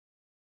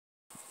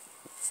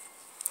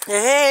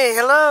Hey,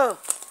 hello.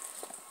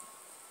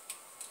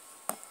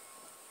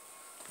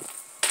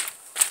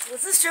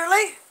 This is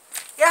Shirley.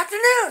 Good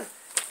afternoon.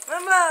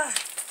 I'm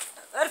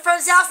at a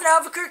friend's house in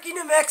Albuquerque,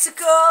 New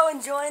Mexico,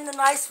 enjoying the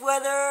nice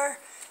weather.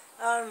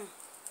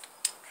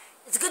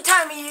 It's a good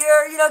time of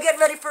year, you know,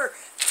 getting ready for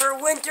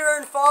winter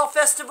and fall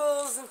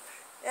festivals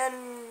and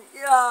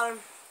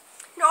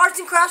arts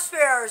and crafts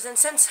fairs. And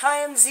since I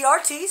am the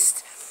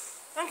artiste,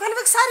 I'm kind of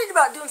excited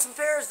about doing some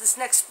fairs this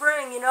next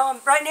spring. You know,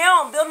 right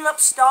now I'm building up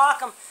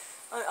stock.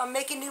 I'm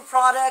making new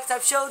products.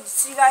 I've showed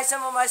you guys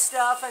some of my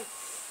stuff, and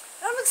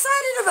I'm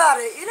excited about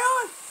it. You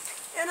know,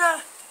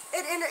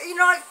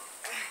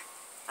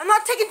 I'm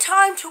not taking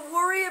time to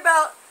worry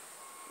about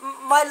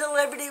my little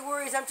everyday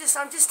worries. I'm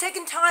just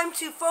taking time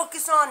to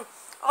focus on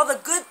all the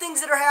good things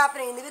that are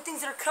happening, the good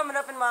things that are coming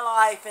up in my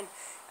life. And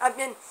I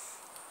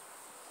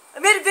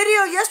made a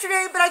video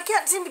yesterday, but I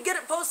can't seem to get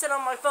it posted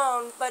on my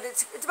phone. But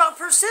it's about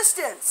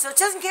persistence. So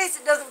just in case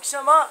it doesn't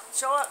show up,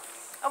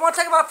 I want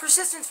to talk about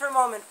persistence for a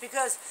moment,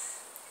 because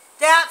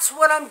that's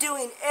what I'm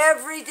doing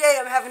every day.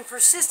 I'm having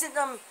persistent,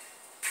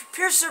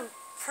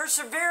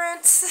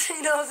 perseverance,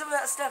 you know, some of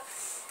that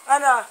stuff.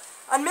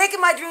 I'm making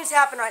my dreams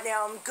happen right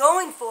now. I'm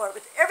going for it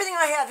with everything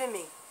I have in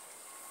me.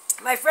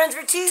 My friends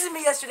were teasing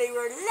me yesterday. We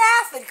were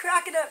laughing,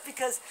 cracking up,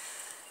 because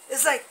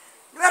it's like,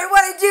 no matter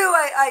what I do,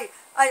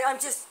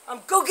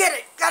 I'm go get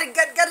it. Gotta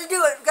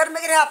do it. Gotta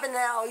make it happen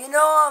now. You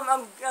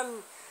know,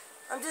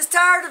 I'm just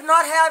tired of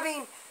not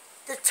having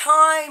the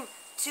time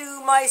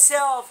to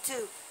myself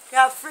to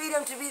have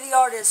freedom to be the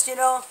artist. You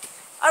know,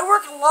 I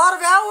work a lot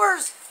of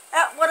hours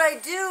at what I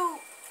do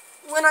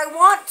when I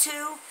want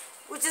to,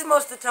 which is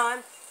most of the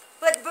time.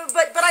 But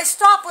I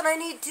stop when I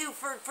need to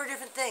for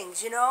different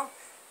things. You know,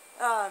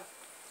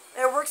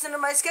 it works into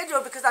my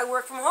schedule because I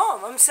work from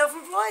home. I'm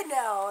self-employed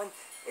now, and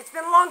it's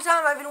been a long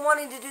time I've been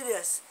wanting to do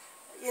this.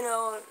 You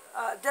know,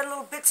 done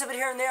little bits of it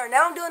here and there.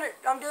 Now I'm doing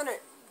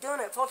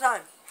it full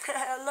time.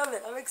 I love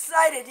it. I'm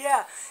excited.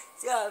 Yeah,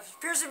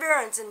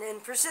 perseverance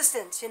and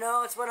persistence. You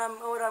know, it's what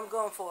I'm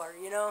going for.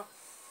 You know,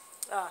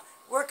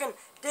 working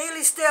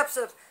daily steps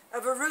of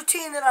a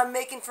routine that I'm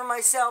making for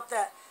myself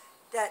that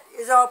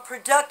is all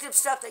productive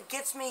stuff that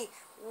gets me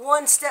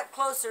one step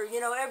closer. You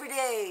know, every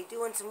day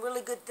doing some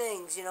really good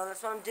things. You know,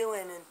 that's what I'm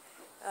doing, and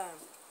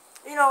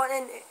you know,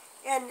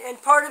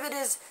 and part of it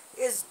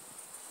is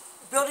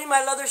building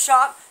my leather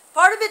shop.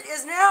 Part of it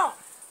is now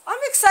I'm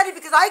excited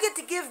because I get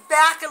to give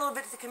back a little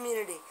bit to the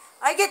community.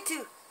 I get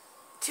to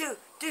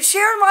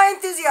share my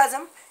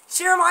enthusiasm,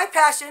 share my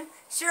passion,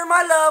 share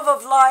my love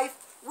of life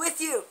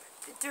with you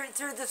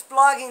through this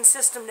blogging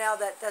system now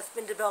that's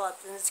been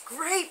developed. And it's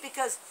great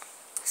because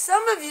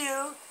some of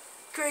you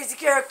crazy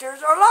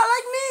characters are a lot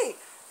like me.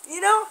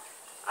 You know,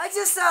 I'm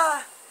just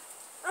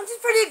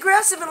pretty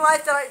aggressive in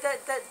life that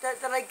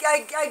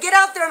I get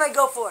out there and I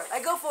go for it.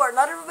 I go for it.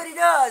 Not everybody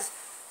does.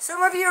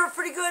 Some of you are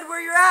pretty good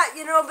where you're at,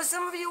 you know, but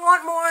some of you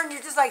want more and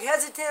you're just like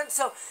hesitant.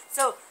 So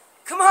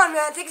come on,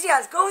 man, take a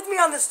chance. Go with me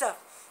on this stuff.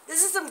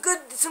 This is some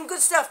good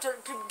stuff to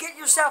get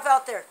yourself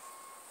out there.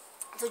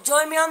 So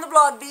join me on the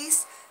Blog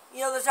Beast. You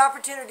know, there's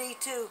opportunity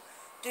to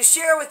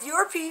share with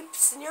your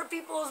peeps and your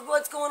peoples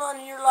what's going on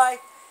in your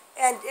life,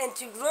 and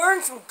to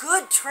learn some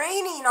good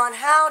training on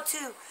how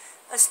to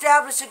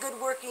establish a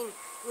good working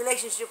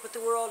relationship with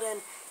the world,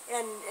 and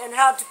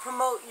how to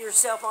promote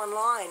yourself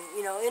online.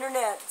 You know,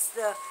 internet's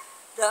the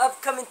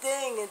upcoming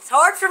thing. It's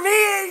hard for me,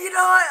 you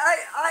know,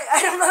 I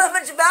don't know that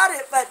much about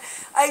it, but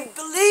I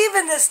believe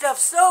in this stuff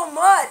so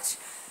much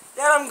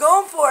that I'm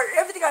going for it.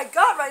 Everything I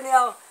got right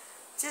now,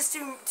 just to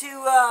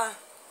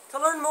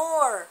learn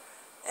more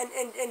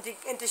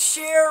and to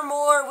share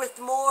more with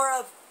more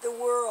of the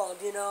world,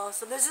 you know.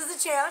 So this is the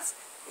chance,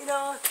 you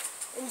know.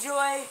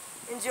 Enjoy.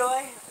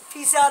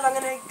 Peace out. I'm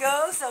gonna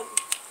go. So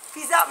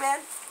peace out, man.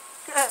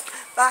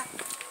 Bye.